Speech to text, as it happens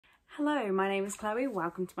Hello, my name is Chloe,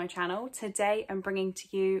 welcome to my channel. Today I'm bringing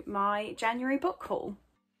to you my January book haul.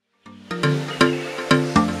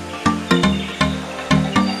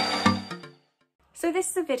 So this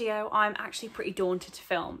is a video I'm actually pretty daunted to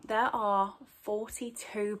film. There are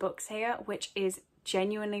 42 books here, which is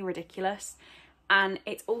genuinely ridiculous. And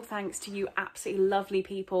it's all thanks to you absolutely lovely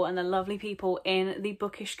people and the lovely people in the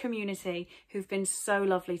bookish community who've been so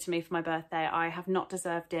lovely to me for my birthday. I have not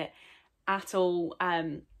deserved it at all.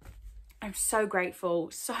 I'm so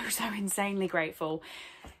grateful, so insanely grateful.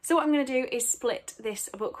 So what I'm going to do is split this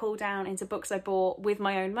book haul down into books I bought with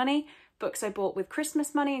my own money, books I bought with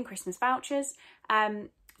Christmas money and Christmas vouchers,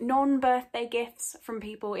 non-birthday gifts from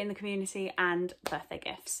people in the community, and birthday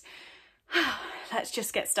gifts. Let's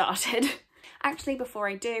just get started. Actually, before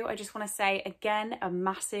I do, I just want to say again a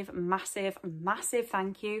massive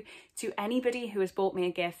thank you to anybody who has bought me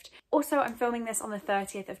a gift. Also, I'm filming this on the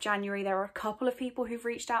 30th of January. There are a couple of people who've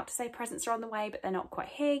reached out to say presents are on the way, but they're not quite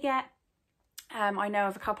here yet. I know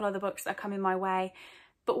of a couple other books that are coming my way,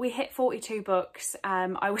 but we hit 42 books.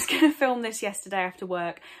 I was going to film this yesterday after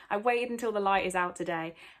work. I waited until the light is out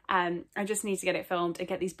today. I just need to get it filmed and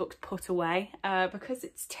get these books put away because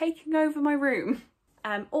it's taking over my room.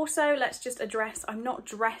 Also, let's just address, I'm not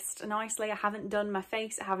dressed nicely. I haven't done my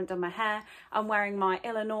face, I haven't done my hair. I'm wearing my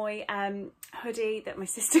Illinois hoodie that my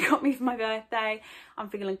sister got me for my birthday. I'm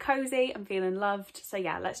feeling cozy, I'm feeling loved. So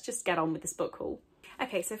yeah, let's just get on with this book haul.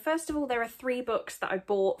 Okay, so first of all, there are 3 books that I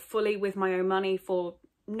bought fully with my own money for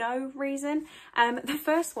no reason. The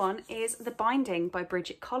first one is The Binding by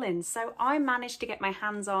Bridget Collins. So I managed to get my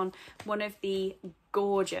hands on one of the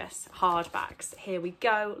gorgeous hardbacks. Here we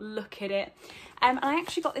go, look at it. And I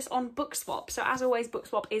actually got this on Bookswap. So as always,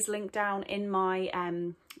 Bookswap is linked down in my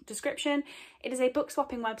description. It is a book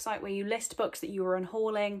swapping website where you list books that you are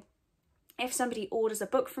unhauling. If somebody orders a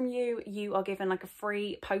book from you, you are given like a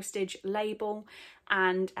free postage label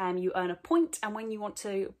and you earn a point. And when you want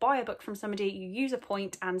to buy a book from somebody, you use a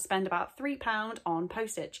point and spend about £3 on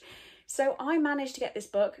postage. So I managed to get this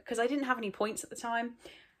book because I didn't have any points at the time.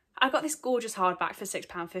 I got this gorgeous hardback for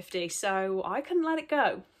 £6.50, so I couldn't let it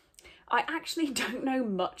go. I actually don't know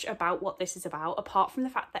much about what this is about, apart from the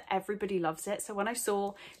fact that everybody loves it. So when I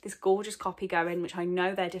saw this gorgeous copy going, which I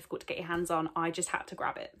know they're difficult to get your hands on, I just had to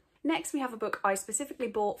grab it. Next, we have a book I specifically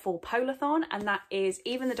bought for Polathon, and that is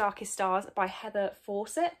Even the Darkest Stars by Heather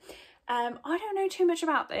Fawcett. I don't know too much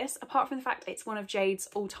about this, apart from the fact it's one of Jade's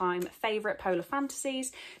all-time favourite polar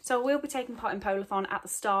fantasies. So I will be taking part in Polathon at the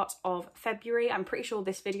start of February. I'm pretty sure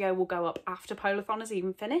this video will go up after Polathon has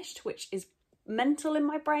even finished, which is mental in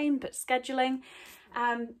my brain, but scheduling.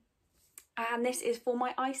 And this is for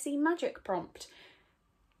my I See Magic prompt.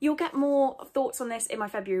 You'll get more thoughts on this in my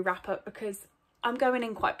February wrap-up because I'm going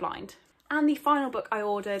in quite blind. And the final book I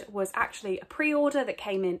ordered was actually a pre-order that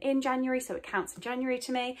came in January, so it counts in January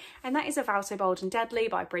to me, and that is A Vow So Bold and Deadly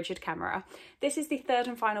by Brigid Kemmerer. This is the 3rd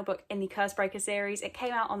and final book in the Cursebreaker series. It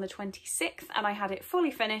came out on the 26th and I had it fully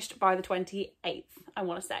finished by the 28th, I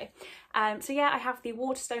want to say. So yeah, I have the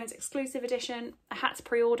Waterstones exclusive edition. I had to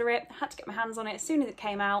pre-order it, I had to get my hands on it as soon as it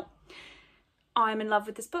came out. I'm in love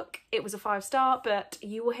with this book. It was a 5-star, but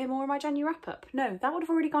you will hear more in my January wrap-up. No, that would have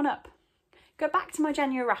already gone up. Go back to my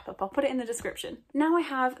January wrap-up, I'll put it in the description. Now I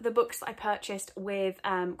have the books that I purchased with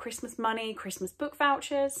Christmas money, Christmas book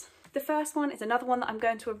vouchers. The first one is another one that I'm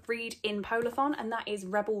going to read in Polathon, and that is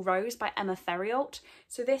Rebel Rose by Emma Ferriault.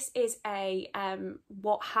 So this is a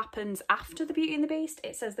what happens after the Beauty and the Beast.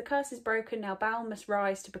 It says the curse is broken, now Belle must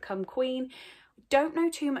rise to become queen. Don't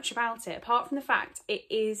know too much about it, apart from the fact it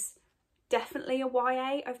is definitely a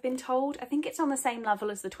YA, I've been told. I think it's on the same level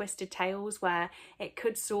as the Twisted Tales, where it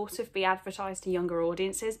could sort of be advertised to younger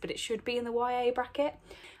audiences, but it should be in the YA bracket.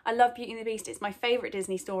 I love Beauty and the Beast, it's my favourite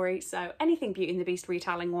Disney story, so anything Beauty and the Beast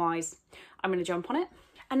retelling wise, I'm going to jump on it.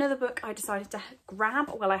 Another book I decided to grab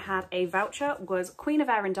while I had a voucher was Queen of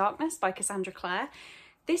Air and Darkness by Cassandra Clare.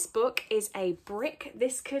 This book is a brick.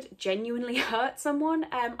 This could genuinely hurt someone.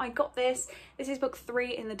 I got this. This is book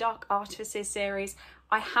 3 in the Dark Artifices series.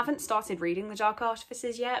 I haven't started reading the Dark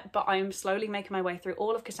Artifices yet, but I am slowly making my way through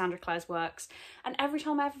all of Cassandra Clare's works. And every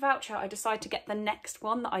time I have a voucher, I decide to get the next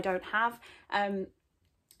one that I don't have.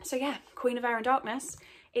 So yeah, Queen of Air and Darkness.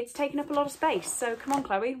 It's taken up a lot of space. So come on,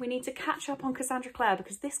 Chloe, we need to catch up on Cassandra Clare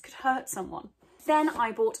because this could hurt someone. Then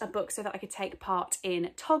I bought a book so that I could take part in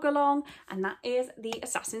Tog-Along, and that is The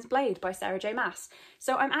Assassin's Blade by Sarah J Maas.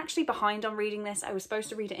 So I'm actually behind on reading this. I was supposed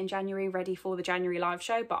to read it in January, ready for the January live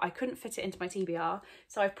show, but I couldn't fit it into my TBR.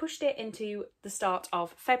 So I've pushed it into the start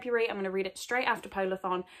of February. I'm going to read it straight after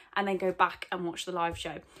Polathon and then go back and watch the live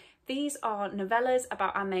show. These are novellas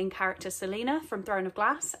about our main character Selena from Throne of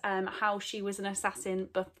Glass, how she was an assassin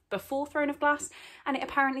before Throne of Glass, and it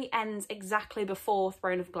apparently ends exactly before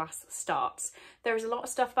Throne of Glass starts. There is a lot of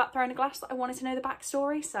stuff about Throne of Glass that I wanted to know the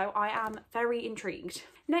backstory, so I am very intrigued.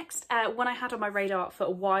 Next, one I had on my radar for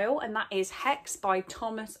a while, and that is Hex by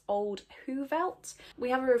Thomas Old Houvelt.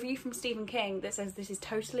 We have a review from Stephen King that says this is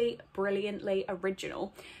totally brilliantly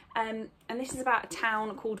original, and this is about a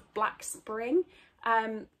town called Black Spring.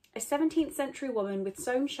 A 17th century woman with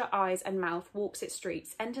sewn shut eyes and mouth walks its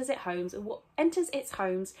streets, enters its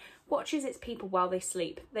homes, watches its people while they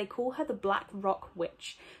sleep. They call her the Black Rock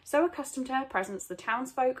Witch. So accustomed to her presence, the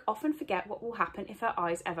townsfolk often forget what will happen if her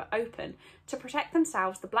eyes ever open. To protect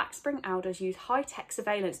themselves, the Black Spring Elders use high-tech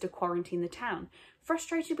surveillance to quarantine the town.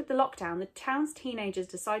 Frustrated with the lockdown, the town's teenagers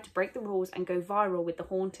decide to break the rules and go viral with the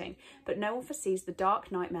haunting, but no one foresees the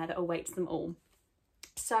dark nightmare that awaits them all.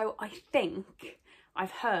 So I think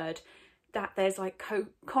I've heard that there's like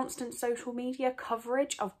constant social media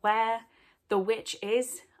coverage of where the witch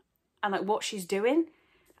is and like what she's doing,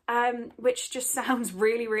 which just sounds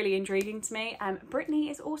really, really intriguing to me. Brittany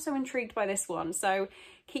is also intrigued by this one, so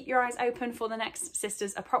keep your eyes open for the next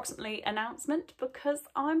Sisters Approximately announcement, because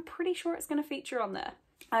I'm pretty sure it's going to feature on there.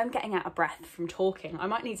 I'm getting out of breath from talking. I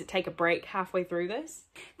might need to take a break halfway through this.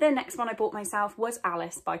 The next one I bought myself was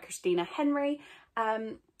Alice by Christina Henry.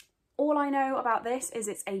 All I know about this is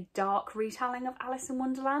it's a dark retelling of Alice in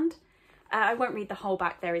Wonderland. I won't read the whole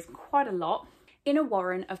back, there is quite a lot. In a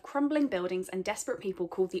warren of crumbling buildings and desperate people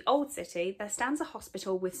called the Old City, there stands a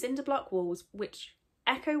hospital with cinder block walls which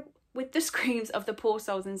echo with the screams of the poor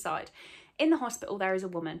souls inside. In the hospital there is a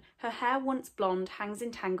woman. Her hair, once blonde, hangs in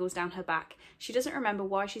tangles down her back. She doesn't remember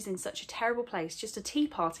why she's in such a terrible place, just a tea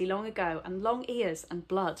party long ago and long ears and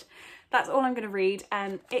blood. That's all I'm going to read.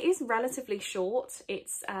 It is relatively short.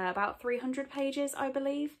 It's about 300 pages, I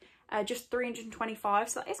believe. Just 325,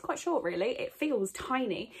 so that is quite short really. It feels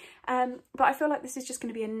tiny, but I feel like this is just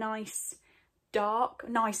going to be a nice dark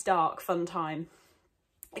fun time.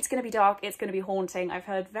 It's going to be dark, it's going to be haunting. I've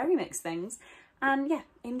heard very mixed things, and yeah,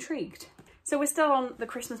 intrigued. So we're still on the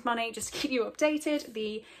Christmas money, just to keep you updated.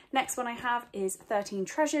 The next one I have is 13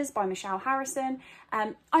 Treasures by Michelle Harrison.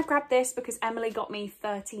 I grabbed this because Emily got me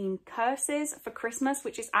 13 Curses for Christmas,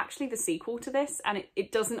 which is actually the sequel to this, and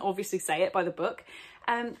it doesn't obviously say it by the book.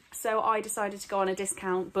 So I decided to go on a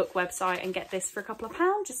discount book website and get this for a couple of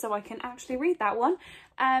pounds, just so I can actually read that one.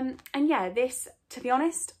 And yeah, this, to be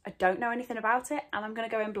honest, I don't know anything about it, and I'm going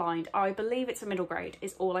to go in blind. I believe it's a middle grade,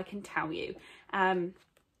 is all I can tell you.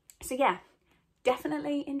 So yeah,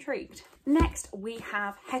 definitely intrigued. Next we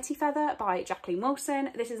have Hetty Feather by Jacqueline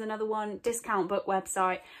Wilson. This is another one, discount book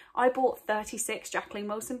website. I bought 36 Jacqueline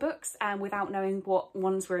Wilson books without knowing what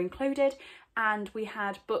ones were included, and we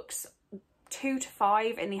had books 2 to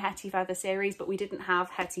 5 in the Hetty Feather series, but we didn't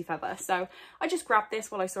have Hetty Feather, so I just grabbed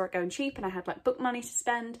this while I saw it going cheap and I had like book money to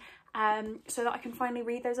spend, so that I can finally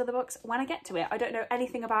read those other books when I get to it. I don't know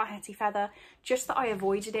anything about Hetty Feather, just that I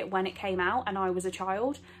avoided it when it came out and I was a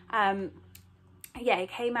child. Yeah, it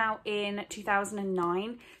came out in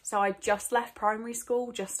 2009, so I just left primary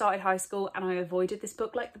school, just started high school, and I avoided this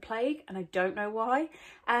book like the plague, and I don't know why.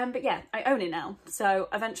 But yeah, I own it now, so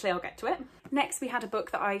eventually I'll get to it. Next, we had a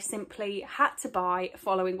book that I simply had to buy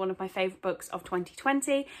following one of my favourite books of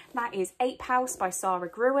 2020. That is Ape House by Sarah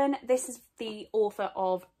Gruen. This is the author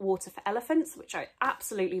of Water for Elephants, which I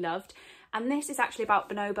absolutely loved, and this is actually about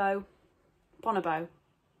bonobo.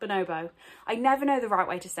 I never know the right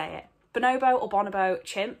way to say it. Bonobo or bonobo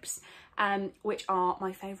chimps, which are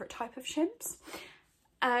my favourite type of chimps.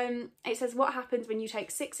 It says, what happens when you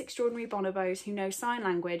take 6 extraordinary bonobos who know sign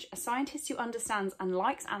language, a scientist who understands and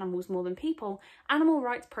likes animals more than people, animal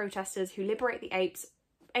rights protesters who liberate the apes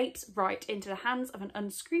right into the hands of an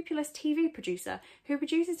unscrupulous TV producer who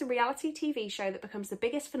produces a reality TV show that becomes the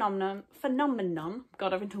biggest phenomenon,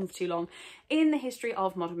 God, I've been talking for too long, in the history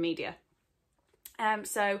of modern media.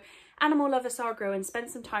 So animal lover Sarah Gruen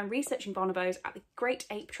spent some time researching bonobos at the Great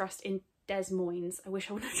Ape Trust in Des Moines. I wish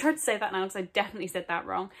I wouldn't have tried to say that now, because I definitely said that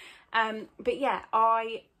wrong. But yeah,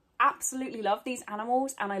 I absolutely love these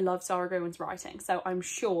animals and I love Sarah Gruen's writing, so I'm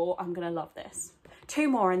sure I'm gonna love this. 2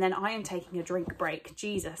 more and then I am taking a drink break.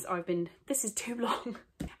 Jesus, this is too long.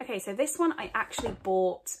 Okay, so this one I actually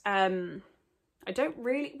bought, was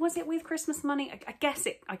it with Christmas money? I guess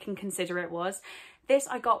I can consider it was. This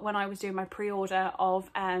I got when I was doing my pre-order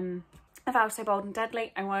of Oh So Bold and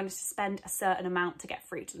Deadly. I wanted to spend a certain amount to get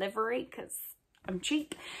free delivery because I'm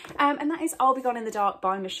cheap. And that is I'll Be Gone in the Dark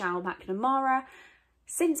by Michelle McNamara.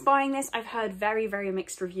 Since buying this, I've heard very, very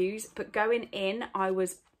mixed reviews, but going in, I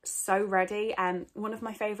was so ready. One of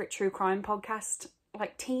my favourite true crime podcasts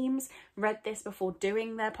like teams read this before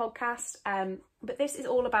doing their podcast, but this is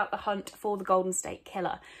all about the hunt for the Golden State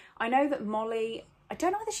Killer. I know that Molly, I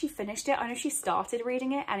don't know whether she finished it. I know she started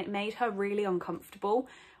reading it and it made her really uncomfortable,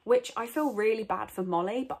 which I feel really bad for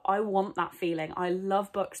Molly, but I want that feeling. I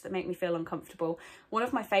love books that make me feel uncomfortable. One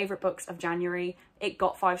of my favourite books of January, it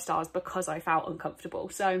got 5 stars because I felt uncomfortable.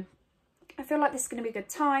 So I feel like this is going to be a good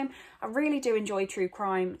time. I really do enjoy true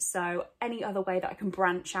crime, so any other way that I can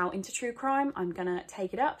branch out into true crime, I'm going to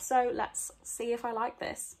take it up. So let's see if I like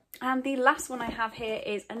this. And the last one I have here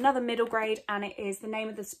is another middle grade, and it is, the name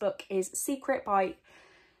of this book is Secret by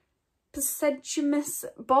Pseudonymous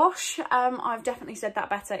Bosch. I've definitely said that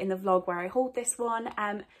better in the vlog where I hauled this one.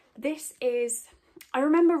 This is, I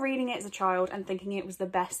remember reading it as a child and thinking it was the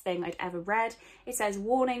best thing I'd ever read. It says,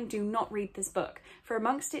 warning, do not read this book. For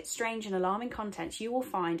amongst its strange and alarming contents, you will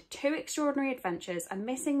find 2 extraordinary adventures, a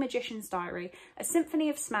missing magician's diary, a symphony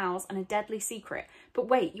of smells, and a deadly secret. But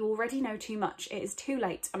wait, you already know too much. It is too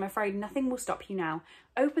late. I'm afraid nothing will stop you now.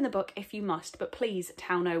 Open the book if you must, but please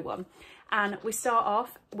tell no one. And we start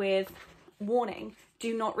off with, warning,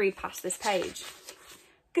 do not read past this page.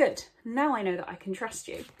 Good, now I know that I can trust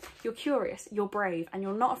you. You're curious, you're brave, and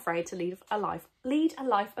you're not afraid to lead a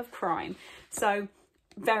life of crime. So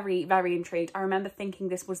very, very intrigued. I remember thinking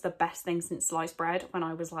this was the best thing since sliced bread when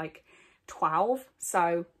I was like 12.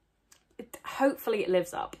 So hopefully it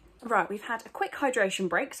lives up. Right, we've had a quick hydration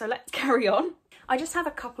break, so let's carry on. I just have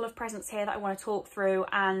a couple of presents here that I want to talk through,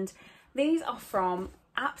 and these are from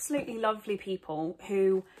absolutely lovely people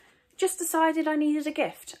who just decided I needed a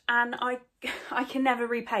gift, and I can never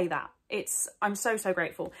repay that. I'm so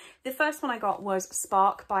grateful. The first one I got was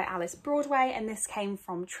Spark by Alice Broadway, and this came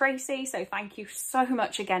from Tracy, so thank you so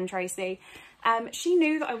much again, Tracy. She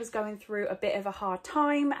knew that I was going through a bit of a hard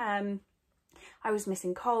time. I was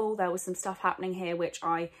missing Cole. There was some stuff happening here which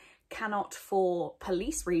I cannot, for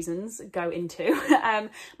police reasons, go into.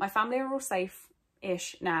 My family are all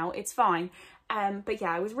safe-ish now, it's fine. But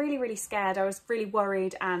yeah, I was really scared. I was really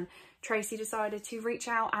worried, and Tracy decided to reach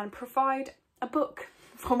out and provide a book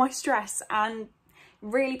for my stress and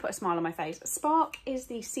really put a smile on my face. Spark is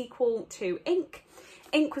the sequel to Ink.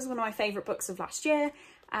 Ink was one of my favourite books of last year.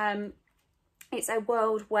 It's a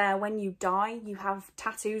world where when you die, you have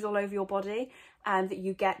tattoos all over your body that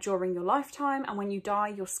you get during your lifetime, and when you die,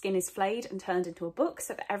 your skin is flayed and turned into a book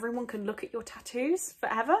so that everyone can look at your tattoos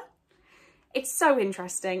forever. It's so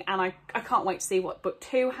interesting, and I can't wait to see what book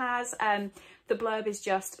 2 has. The blurb is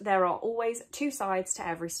just, there are always 2 sides to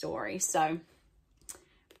every story, so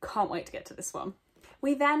can't wait to get to this one.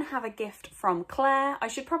 We then have a gift from Claire. I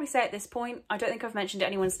should probably say at this point, I don't think I've mentioned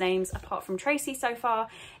anyone's names apart from Tracy so far.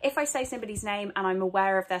 If I say somebody's name and I'm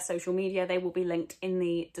aware of their social media, they will be linked in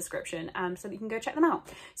the description so that you can go check them out.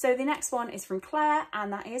 So the next one is from Claire,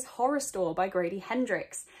 and that is Horror Store by Grady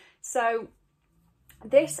Hendrix. So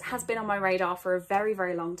this has been on my radar for a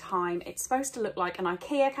very long time. It's supposed to look like an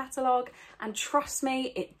IKEA catalogue, and trust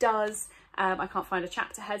me, it does. I can't find a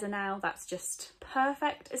chapter header now. That's just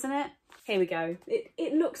perfect, isn't it? Here we go.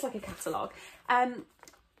 It looks like a catalogue.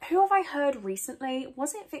 Who have I heard recently?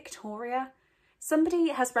 Was it Victoria? Somebody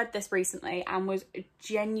has read this recently and was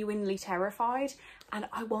genuinely terrified, and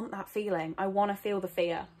I want that feeling. I want to feel the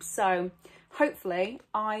fear. So hopefully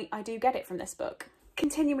I do get it from this book.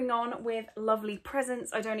 Continuing on with lovely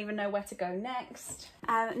presents, I don't even know where to go next.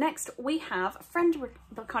 Next we have Friend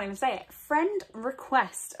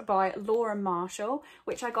Request by Laura Marshall,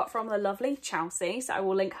 which I got from the lovely Chelsea, so I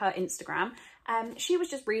will link her Instagram. She was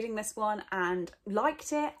just reading this one and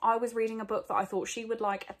liked it. I was reading a book that I thought she would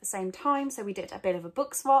like at the same time, so we did a bit of a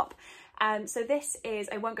book swap. So this is,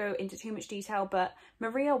 I won't go into too much detail, but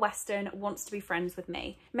Maria Weston wants to be friends with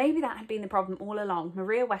me. Maybe that had been the problem all along.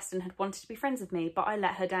 Maria Weston had wanted to be friends with me, but I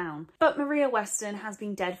let her down. But Maria Weston has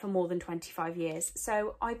been dead for more than 25 years.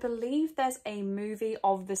 So I believe there's a movie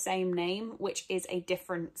of the same name, which is a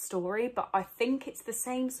different story, but I think it's the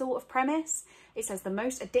same sort of premise. It says the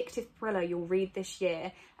most addictive thriller you'll read this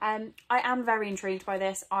year. I am very intrigued by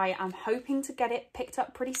this. I am hoping to get it picked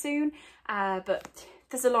up pretty soon, but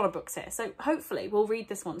there's a lot of books here, so hopefully we'll read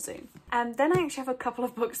this one soon. Then I actually have a couple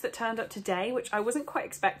of books that turned up today, which I wasn't quite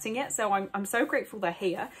expecting yet, so I'm so grateful they're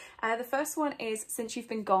here. The first one is Since You've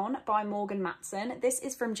Been Gone by Morgan Matson. This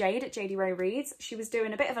is from Jade at JD Ray Reads. She was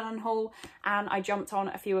doing a bit of an unhaul, and I jumped on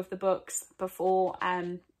a few of the books before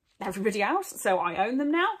everybody else, so I own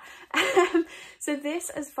them now. So this,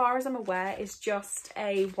 as far as I'm aware, is just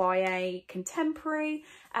a YA contemporary.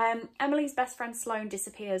 Emily's best friend Sloane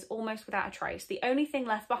disappears almost without a trace. The only thing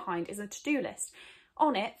left behind is a to-do list.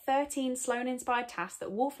 On it, 13 Sloane-inspired tasks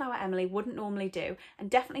that Wallflower Emily wouldn't normally do, and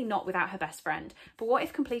definitely not without her best friend. But what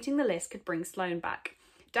if completing the list could bring Sloane back?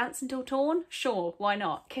 Dance until dawn? Sure, why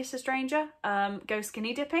not? Kiss a stranger? Go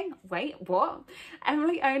skinny dipping? Wait, what?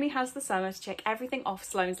 Emily only has the summer to check everything off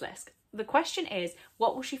Sloane's list. The question is,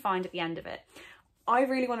 what will she find at the end of it? I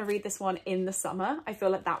really want to read this one in the summer. I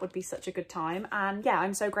feel like that would be such a good time. And yeah,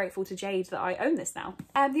 I'm so grateful to Jade that I own this now.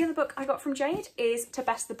 The other book I got from Jade is To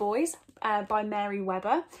Best the Boys by Mary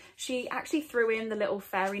Webber. She actually threw in the little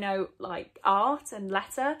fairy note like art and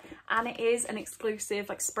letter, and it is an exclusive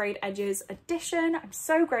like sprayed edges edition. I'm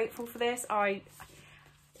so grateful for this.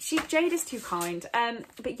 Jade is too kind.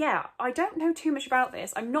 But yeah, I don't know too much about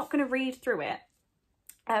this. I'm not going to read through it.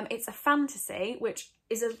 It's a fantasy, which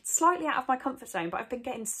is slightly out of my comfort zone, but I've been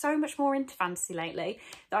getting so much more into fantasy lately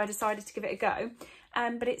that I decided to give it a go.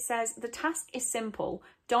 But it says, the task is simple.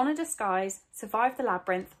 Don a disguise, survive the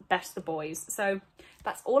labyrinth, best the boys. So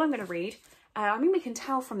that's all I'm going to read. I mean, we can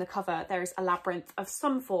tell from the cover there is a labyrinth of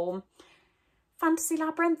some form. Fantasy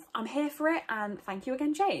labyrinth, I'm here for it, and thank you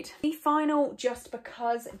again, Jade. The final Just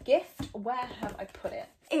Because gift, where have I put it?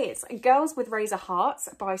 Is Girls with Razor Hearts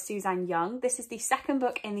by Suzanne Young. This is the second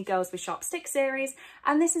book in the Girls with Sharp Sticks series,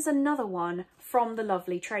 and this is another one from the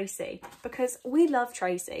lovely Tracy, because we love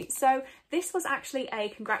Tracy. So this was actually a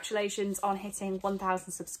congratulations on hitting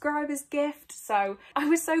 1,000 subscribers gift. So I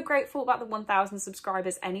was so grateful about the 1,000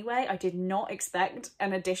 subscribers anyway. I did not expect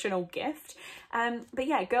an additional gift. But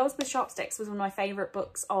yeah, Girls with Sharp Sticks was one of my favourite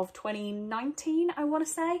books of 2019, I want to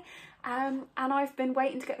say. And I've been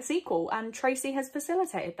waiting to get the sequel, and Tracy has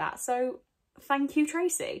facilitated that. So thank you,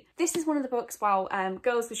 Tracy. This is one of the books, well,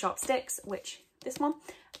 Girls with Sharp Sticks, which this one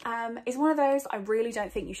is one of those I really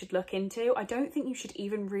don't think you should look into. I don't think you should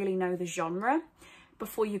even really know the genre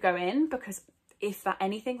before you go in, because if that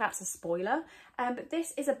anything, that's a spoiler. But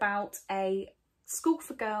this is about a school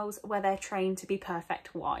for girls where they're trained to be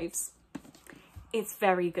perfect wives. It's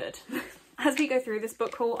very good. As we go through this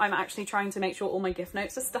book haul, I'm actually trying to make sure all my gift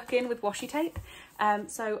notes are stuck in with washi tape.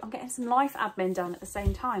 So I'm getting some life admin done at the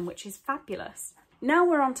same time, which is fabulous. Now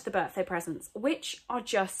we're on to the birthday presents, which are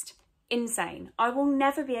just insane. I will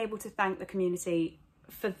never be able to thank the community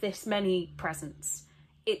for this many presents.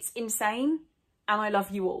 It's insane, and I love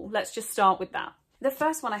you all. Let's just start with that. The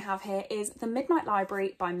first one I have here is The Midnight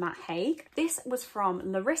Library by Matt Haig. This was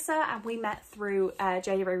from Larissa, and we met through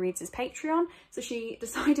JJ Rowe Reads' Patreon. So she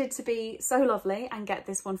decided to be so lovely and get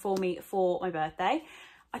this one for me for my birthday.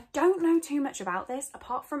 I don't know too much about this,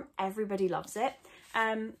 apart from everybody loves it.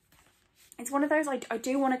 It's one of those, I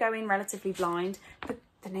do want to go in relatively blind, but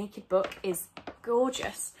the naked book is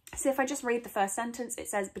gorgeous. So if I just read the first sentence, it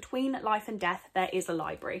says, between life and death, there is a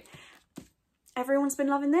library. Everyone's been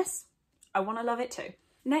loving this. I want to love it too.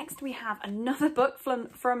 Next, we have another book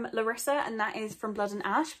from Larissa, and that is From Blood and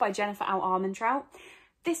Ash by Jennifer L. Armentrout.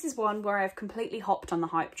 This is one where I've completely hopped on the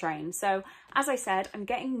hype train. So as I said, I'm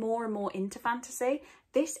getting more and more into fantasy.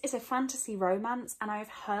 This is a fantasy romance, and I've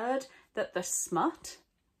heard that the smut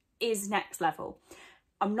is next level.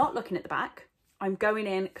 I'm not looking at the back. I'm going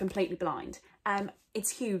in completely blind.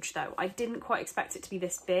 It's huge though. I didn't quite expect it to be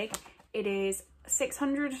this big. It is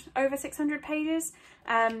over 600 pages.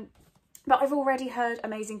 But I've already heard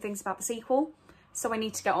amazing things about the sequel, so I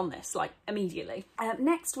need to get on this, like, immediately.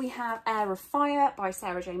 Next, we have Heir of Fire by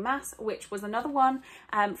Sarah J. Maas, which was another one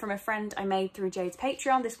from a friend I made through Jade's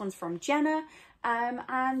Patreon. This one's from Jenna.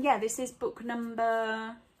 And yeah, this is book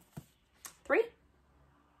number 3?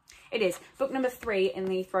 It is book number 3 in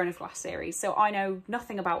the Throne of Glass series. So I know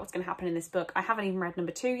nothing about what's going to happen in this book. I haven't even read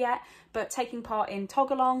number 2 yet, but taking part in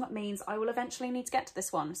Tog-Along means I will eventually need to get to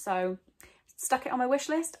this one. So stuck it on my wish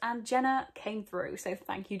list, and Jenna came through, so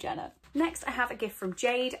thank you, Jenna. Next, I have a gift from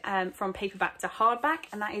Jade, from paperback to hardback,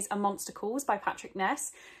 and that is A Monster Calls by Patrick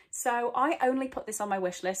Ness. So I only put this on my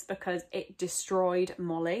wish list because it destroyed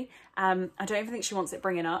Molly. I don't even think she wants it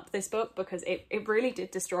bringing up, this book, because it really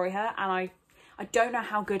did destroy her, and I don't know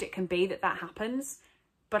how good it can be that happens,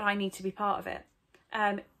 but I need to be part of it.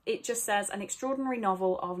 It just says, an extraordinary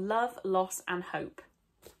novel of love, loss, and hope.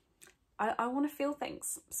 I want to feel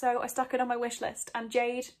things, so I stuck it on my wish list, and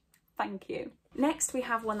Jade, thank you. Next, we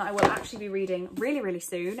have one that I will actually be reading really, really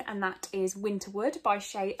soon, and that is Winterwood by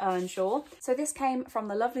Shay Earnshaw. So this came from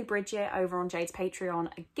the lovely Bridget over on Jade's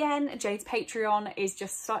Patreon. Again, Jade's Patreon is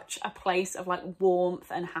just such a place of like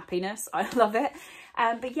warmth and happiness. I love it.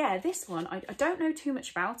 But yeah, this one, I don't know too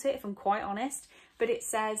much about it, if I'm quite honest, but it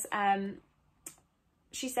says,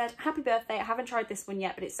 she said, happy birthday, I haven't tried this one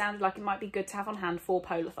yet, but it sounded like it might be good to have on hand for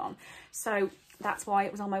Polathon. So that's why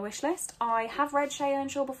it was on my wish list. I have read Shea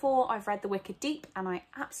Ernshaw before. I've read The Wicked Deep and I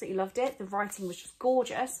absolutely loved it. The writing was just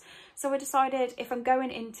gorgeous. So I decided if I'm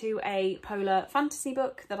going into a polar fantasy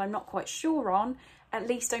book that I'm not quite sure on, at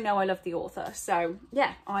least I know I love the author. So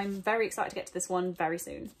yeah, I'm very excited to get to this one very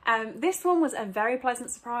soon. This one was a very pleasant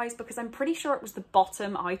surprise because I'm pretty sure it was the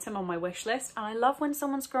bottom item on my wish list, and I love when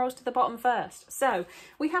someone scrolls to the bottom first. So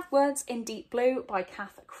we have Words in Deep Blue by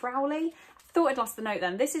Kath Crowley. Thought I'd lost the note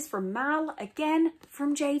then. This is from Mal, again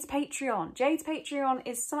from Jade's Patreon. Jade's Patreon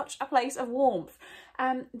is such a place of warmth.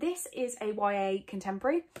 This is a YA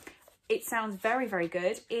contemporary. It sounds very, very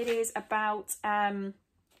good. It is about...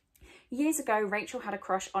 years ago, Rachel had a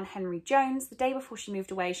crush on Henry Jones. The day before she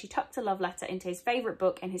moved away, she tucked a love letter into his favourite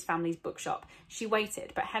book in his family's bookshop. She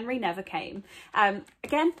waited, but Henry never came.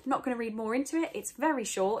 Again, not going to read more into it. It's very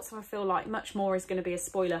short, so I feel like much more is going to be a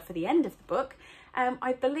spoiler for the end of the book.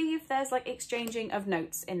 I believe there's like exchanging of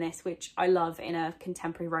notes in this, which I love in a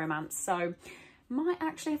contemporary romance. So might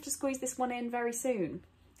actually have to squeeze this one in very soon,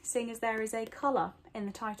 seeing as there is a colour in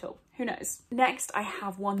the title. Who knows? Next, I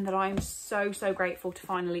have one that I'm so grateful to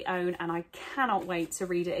finally own, and I cannot wait to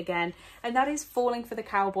read it again, and that is Falling for the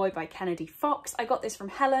Cowboy by Kennedy Fox. I got this from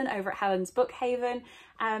Helen over at Helen's Bookhaven.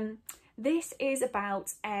 This is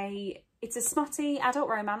about it's a smutty adult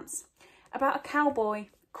romance about a cowboy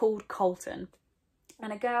called Colton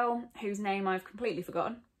and a girl whose name I've completely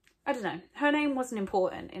forgotten. I don't know. Her name wasn't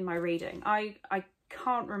important in my reading. I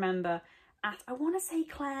can't remember. I want to say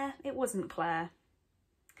Claire. It wasn't Claire.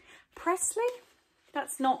 Presley?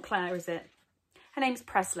 That's not Claire, is it? Her name's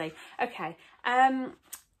Presley. Okay.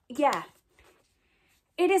 Yeah.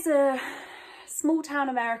 It is a small town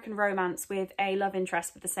American romance with a love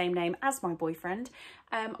interest with the same name as my boyfriend.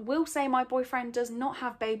 Will say my boyfriend does not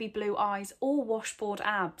have baby blue eyes or washboard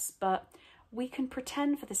abs, but we can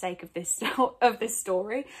pretend for the sake of this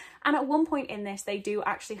story. And at one point in this, they do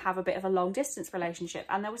actually have a bit of a long distance relationship,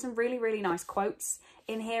 and there were some really nice quotes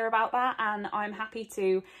in here about that, and I'm happy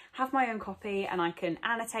to have my own copy and I can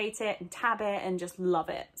annotate it and tab it and just love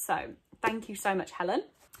it. So thank you so much, Helen.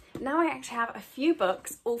 Now I actually have a few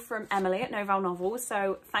books, all from Emily at Novelle Novels,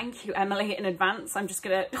 so thank you, Emily, in advance. I'm just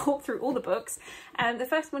going to talk through all the books. The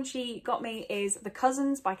first one she got me is The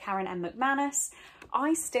Cousins by Karen M. McManus.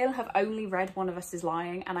 I still have only read One of Us is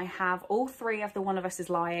Lying, and I have all three of the One of Us is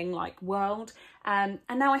Lying like world, and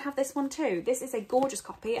now I have this one too. This is a gorgeous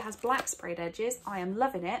copy. It has black sprayed edges. I am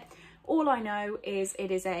loving it. All I know is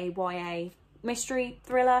it is a YA mystery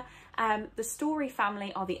thriller. The Story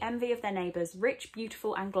family are the envy of their neighbours, rich,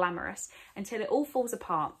 beautiful and glamorous, until it all falls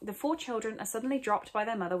apart. The four children are suddenly dropped by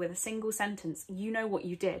their mother with a single sentence: "You know what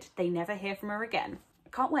you did." They never hear from her again.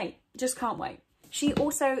 Can't wait. Just can't wait. She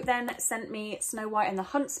also then sent me Snow White and the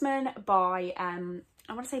Huntsman by,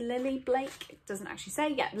 I want to say Lily Blake. It doesn't actually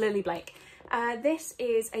say. Yeah, Lily Blake. This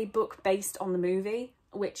is a book based on the movie,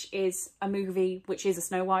 which is a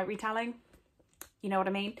Snow White retelling. You know what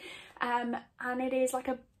I mean? And it is like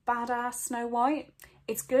a badass Snow White.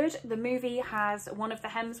 It's good. The movie has one of the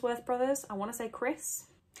Hemsworth brothers. I want to say Chris.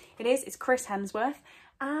 It's Chris Hemsworth.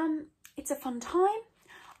 It's a fun time.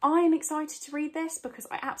 I am excited to read this because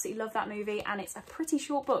I absolutely love that movie, and it's a pretty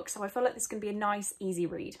short book, so I feel like this is going to be a nice, easy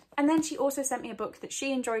read. And then she also sent me a book that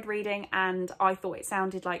she enjoyed reading, and I thought it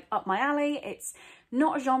sounded like up my alley. It's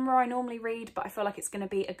not a genre I normally read, but I feel like it's going to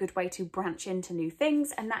be a good way to branch into new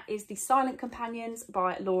things, and that is The Silent Companions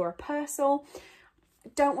by Laura Purcell.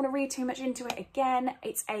 Don't want to read too much into it again.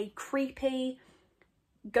 It's a creepy,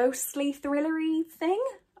 ghostly, thrillery thing,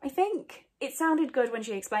 I think. It sounded good when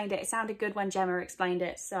she explained it. It sounded good when Gemma explained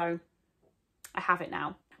it, so I have it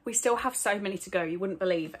now. We still have so many to go, you wouldn't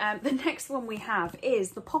believe. The next one we have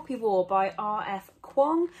is The Poppy War by R.F.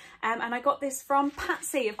 Kuang, and I got this from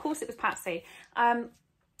Patsy. Of course it was Patsy.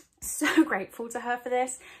 So grateful to her for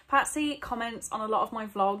this. Patsy comments on a lot of my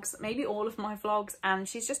vlogs, maybe all of my vlogs, and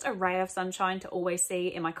she's just a ray of sunshine to always see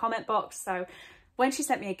in my comment box. So when she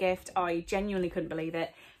sent me a gift, I genuinely couldn't believe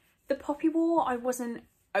it. The Poppy War, I wasn't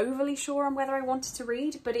overly sure on whether I wanted to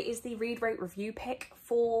read, but it is the read rate review pick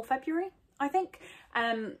for February, I think.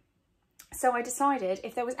 So I decided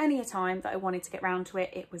if there was any time that I wanted to get round to it,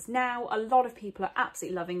 it was now. A lot of people are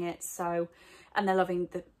absolutely loving it, and they're loving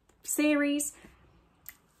the series,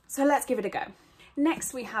 so let's give it a go.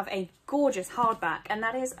 Next we have a gorgeous hardback, and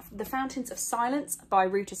that is The Fountains of Silence by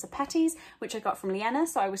Ruta Sepetys, which I got from Leanna,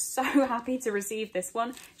 so I was so happy to receive this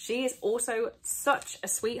one. She is also such a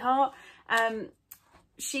sweetheart.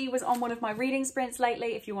 She was on one of my reading sprints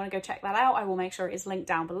lately. If you want to go check that out, I will make sure it is linked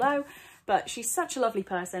down below. But she's such a lovely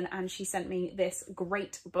person, and she sent me this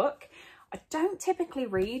great book. I don't typically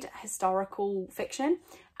read historical fiction,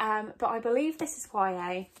 but I believe this is YA.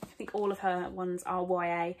 I think all of her ones are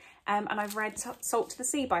YA. And I've read Salt to the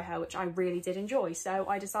Sea by her, which I really did enjoy. So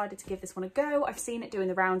I decided to give this one a go. I've seen it doing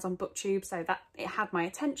the rounds on BookTube, so that it had my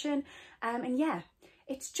attention. And yeah,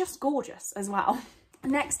 it's just gorgeous as well.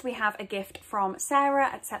 Next, we have a gift from Sarah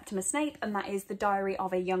at Septimus Snape, and that is The Diary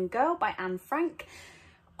of a Young Girl by Anne Frank.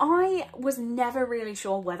 I was never really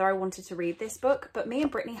sure whether I wanted to read this book, but me and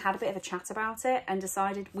Brittany had a bit of a chat about it and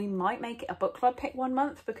decided we might make it a book club pick one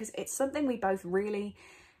month, because it's something we both really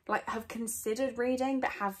have considered reading but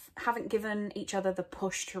haven't given each other the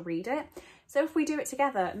push to read it. So if we do it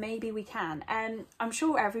together, maybe we can. And I'm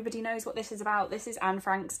sure everybody knows what this is about. This is Anne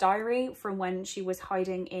Frank's diary from when she was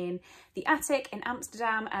hiding in the attic in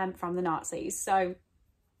Amsterdam from the Nazis. So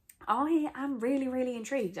I am really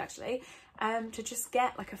intrigued, actually, to just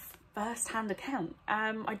get like a first-hand account.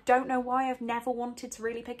 I don't know why I've never wanted to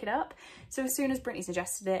really pick it up. So as soon as Brittany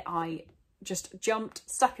suggested it, I just jumped,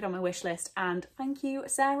 stuck it on my wish list, and thank you,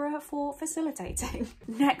 Sarah, for facilitating.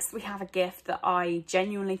 Next, we have a gift that I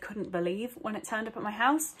genuinely couldn't believe when it turned up at my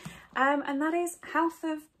house, and that is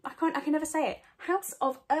I can never say it, House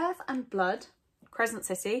of Earth and Blood, Crescent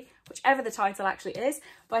City, whichever the title actually is,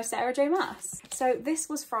 by Sarah J Maas. So this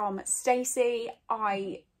was from Stacey.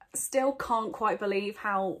 I still can't quite believe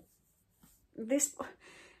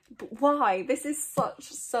why this is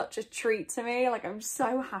such a treat to me. Like, I'm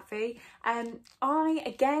so happy. I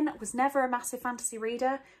again was never a massive fantasy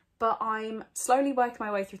reader, but I'm slowly working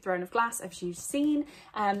my way through Throne of Glass, as you've seen.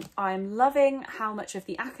 I'm loving how much of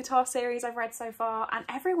the ACOTAR series I've read so far, and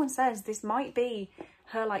everyone says this might be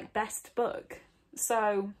her best book.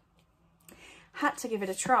 So had to give it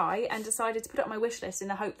a try and decided to put it on my wish list in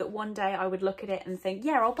the hope that one day I would look at it and think,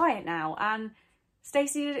 yeah, I'll buy it now. And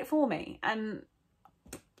Stacey did it for me, and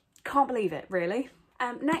can't believe it, really.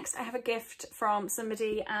 Next, I have a gift from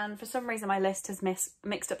somebody, and for some reason my list has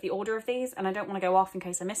mixed up the order of these, and I don't want to go off in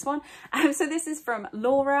case I miss one. So this is from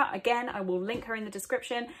Laura. Again, I will link her in the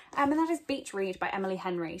description, and that is Beach Read by Emily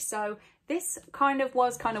Henry. So this kind of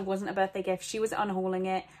wasn't a birthday gift. She was unhauling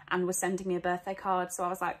it and was sending me a birthday card, so I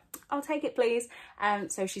was like, I'll take it, please.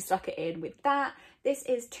 So she stuck it in with that. This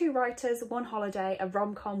is Two Writers, One Holiday, a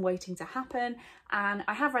rom-com waiting to happen, and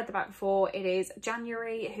I have read the back before. It is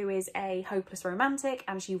January, who is a hopeless romantic,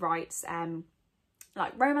 and she writes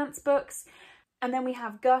like romance books. And then we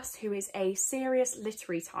have Gus, who is a serious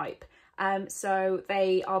literary type. So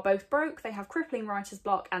they are both broke, they have crippling writer's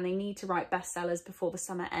block, and they need to write bestsellers before the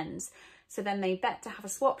summer ends. So then they bet to have a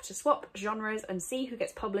swap genres and see who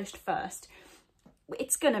gets published first.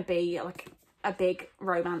 It's gonna be like a big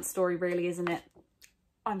romance story, really, isn't it?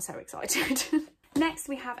 I'm so excited. Next,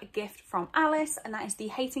 we have a gift from Alice, and that is The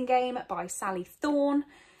Hating Game by Sally Thorne.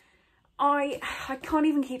 I can't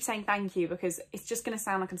even keep saying thank you, because it's just going to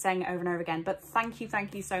sound like I'm saying it over and over again, but thank you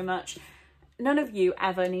so much. None of you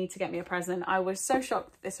ever need to get me a present. I was so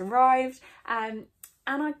shocked that this arrived, and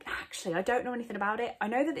I don't know anything about it. I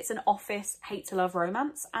know that it's an office hate to love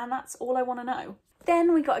romance, and that's all I want to know.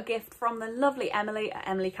 Then we got a gift from the lovely Emily at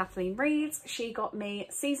Emily Kathleen Reads. She got me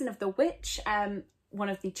Season of the Witch, one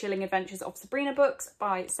of the Chilling Adventures of Sabrina books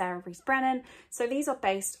by Sarah Rees Brennan. So these are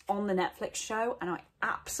based on the Netflix show, and I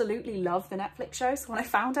absolutely love the Netflix show. So when I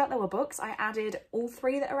found out there were books, I added all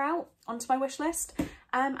 3 that are out onto my wish list.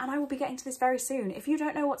 And I will be getting to this very soon. If you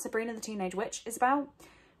don't know what Sabrina the Teenage Witch is about,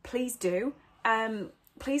 please do.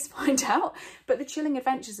 Please find out. But the Chilling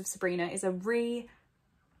Adventures of Sabrina is a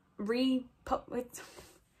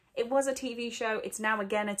it was a TV show, it's now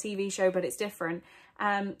again a TV show, but it's different.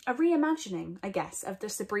 A reimagining, I guess, of the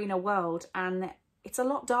Sabrina world, and it's a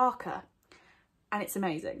lot darker, and it's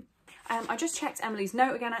amazing. I just checked Emily's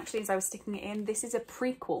note again, actually, as I was sticking it in. This is a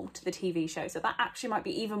prequel to the TV show, so that actually might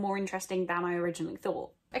be even more interesting than I originally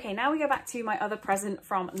thought. Okay, now we go back to my other present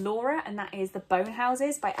from Laura, and that is The Bone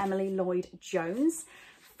Houses by Emily Lloyd Jones.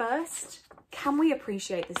 First, can we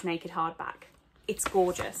appreciate this naked hardback? It's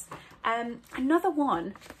gorgeous. Another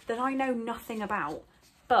one that I know nothing about,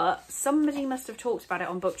 but somebody must have talked about it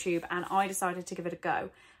on BookTube, and I decided to give it a go.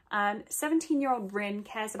 17-year-old Rin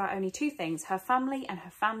cares about only 2 things, her family and her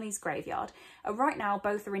family's graveyard. Right now,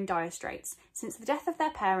 both are in dire straits. Since the death of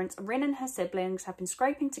their parents, Rin and her siblings have been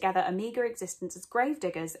scraping together a meagre existence as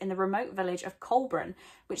gravediggers in the remote village of Colburn,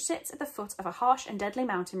 which sits at the foot of a harsh and deadly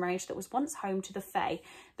mountain range that was once home to the Fae.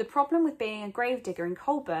 The problem with being a gravedigger in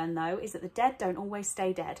Colburn, though, is that the dead don't always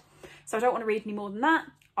stay dead. So I don't want to read any more than that.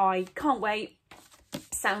 I can't wait.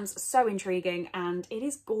 Sounds so intriguing, and it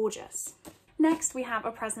is gorgeous. Next, we have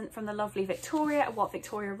a present from the lovely Victoria at What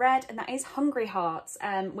Victoria Read, and that is Hungry Hearts,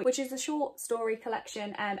 which is a short story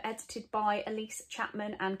collection edited by Elise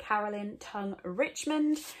Chapman and Carolyn Tung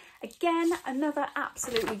Richmond. Again, another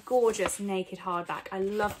absolutely gorgeous naked hardback. I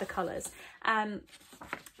love the colours.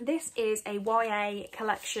 This is a YA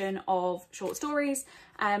collection of short stories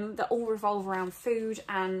that all revolve around food,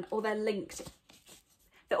 or they're linked.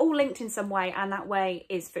 They're all linked in some way, and that way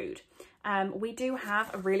is food. We do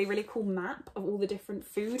have a really, really cool map of all the different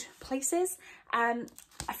food places. I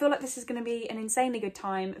feel like this is going to be an insanely good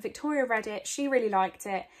time. Victoria read it, she really liked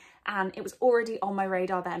it, and it was already on my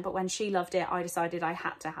radar then, but when she loved it, I decided I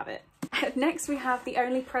had to have it. Next, we have the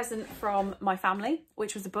only present from my family,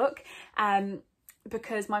 which was a book,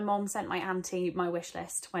 because my mom sent my auntie my wish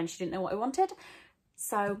list when she didn't know what I wanted.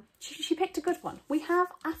 So she picked a good one. We have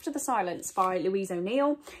After the Silence by Louise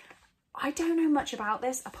O'Neill. I don't know much about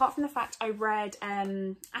this, apart from the fact I read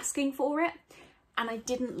Asking for It, and I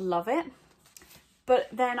didn't love it. But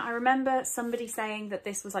then I remember somebody saying that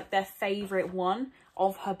this was like their favourite one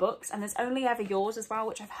of her books, and there's Only Ever Yours as well,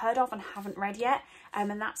 which I've heard of and haven't read yet,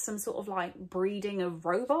 and that's some sort of like breeding of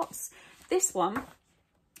robots. This one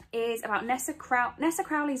is about Nessa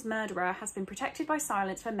Crowley's murderer has been protected by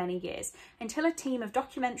silence for many years, until a team of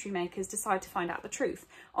documentary makers decide to find out the truth.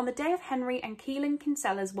 On the day of Henry and Keelan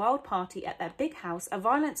Kinsella's wild party at their big house, a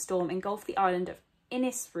violent storm engulfed the island of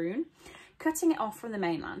Innisfrune, cutting it off from the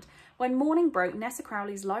mainland. When morning broke, Nessa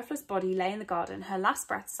Crowley's lifeless body lay in the garden, her last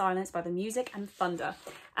breath silenced by the music and thunder.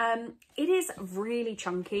 It is really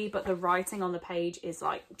chunky, but the writing on the page is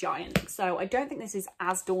like giant. So I don't think this is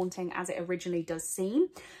as daunting as it originally does seem,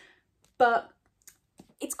 but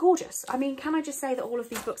it's gorgeous. I mean, can I just say that all of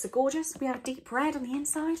these books are gorgeous? We have deep red on the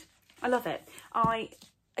inside. I love it. I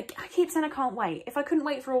keep saying I can't wait. If I couldn't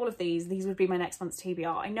wait for all of these would be my next month's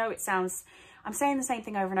TBR. I know it sounds, I'm saying the same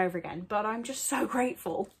thing over and over again, but I'm just so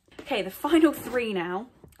grateful. Okay, the final three now,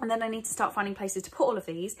 and then I need to start finding places to put all of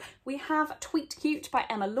these. We have Tweet Cute by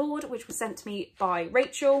Emma Lord, which was sent to me by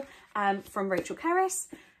Rachel, from Rachel Kerris.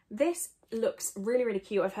 This looks really, really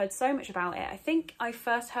cute. I've heard so much about it. I think I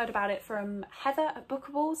first heard about it from Heather at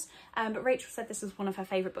Bookables, but Rachel said this was one of her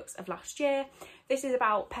favourite books of last year. This is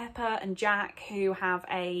about Pepper and Jack, who have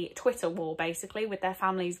a Twitter war, basically, with their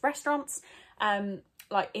family's restaurants,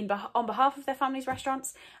 like on behalf of their family's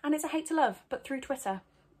restaurants, and it's a hate to love, but through Twitter,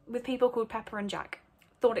 with people called Pepper and Jack.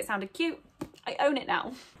 Thought it sounded cute. I own it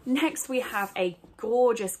now. Next, we have a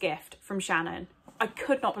gorgeous gift from Shannon. I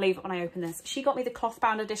could not believe it when I opened this. She got me the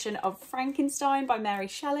cloth-bound edition of Frankenstein by Mary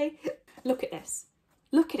Shelley. Look at this.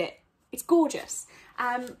 Look at it. It's gorgeous.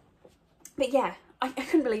 But yeah, I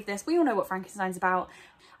couldn't believe this. We all know what Frankenstein's about.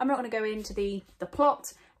 I'm not going to go into the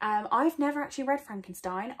plot. I've never actually read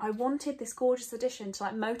Frankenstein. I wanted this gorgeous edition to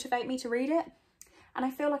like motivate me to read it, and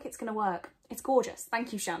I feel like it's going to work. It's gorgeous.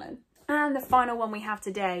 Thank you, Shannon. And the final one we have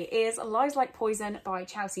today is Lies Like Poison by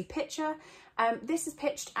Chelsea Pitcher. This is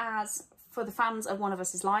pitched as for the fans of One of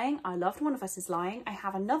Us is Lying. I loved One of Us is Lying. I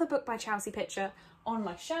have another book by Chelsea Pitcher on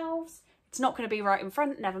my shelves. It's not going to be right in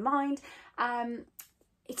front, never mind.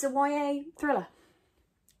 It's a YA thriller.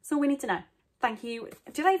 That's all we need to know. Thank you.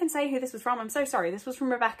 Did I even say who this was from? I'm so sorry. This was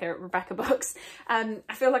from Rebecca at Rebecca Books. I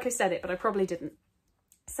feel like I said it, but I probably didn't.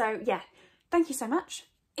 So yeah, thank you so much.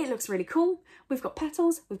 It looks really cool. We've got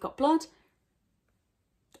petals, we've got blood.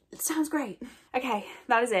 It sounds great. Okay,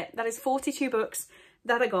 that is it. That is 42 books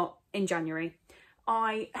that I got in January.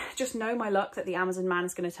 I just know my luck that the Amazon man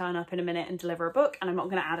is going to turn up in a minute and deliver a book, and I'm not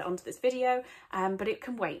going to add it onto this video, but it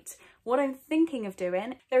can wait. What I'm thinking of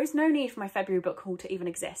doing, there is no need for my February book haul to even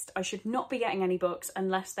exist. I should not be getting any books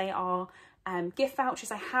unless they are gift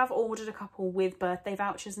vouchers. I have ordered a couple with birthday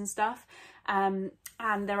vouchers and stuff, and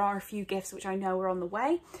there are a few gifts which I know are on the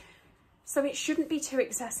way. So it shouldn't be too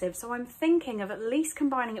excessive. So I'm thinking of at least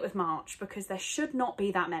combining it with March, because there should not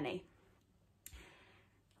be that many.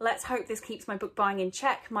 Let's hope this keeps my book buying in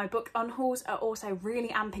check. My book unhauls are also really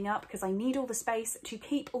amping up because I need all the space to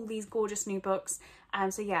keep all these gorgeous new books.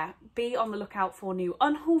 So yeah, be on the lookout for new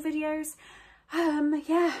unhaul videos.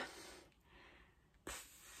 Yeah.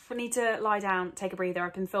 I need to lie down, take a breather.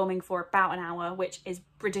 I've been filming for about an hour, which is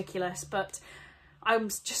ridiculous, but I'm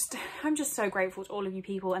just so grateful to all of you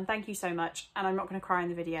people, and thank you so much. And I'm not going to cry in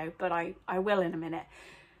the video, but I will in a minute.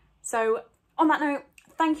 So on that note,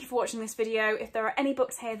 thank you for watching this video. If there are any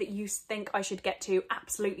books here that you think I should get to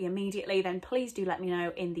absolutely immediately, then please do let me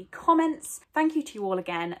know in the comments. Thank you to you all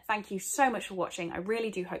again. Thank you so much for watching. I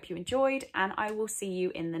really do hope you enjoyed, and I will see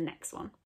you in the next one.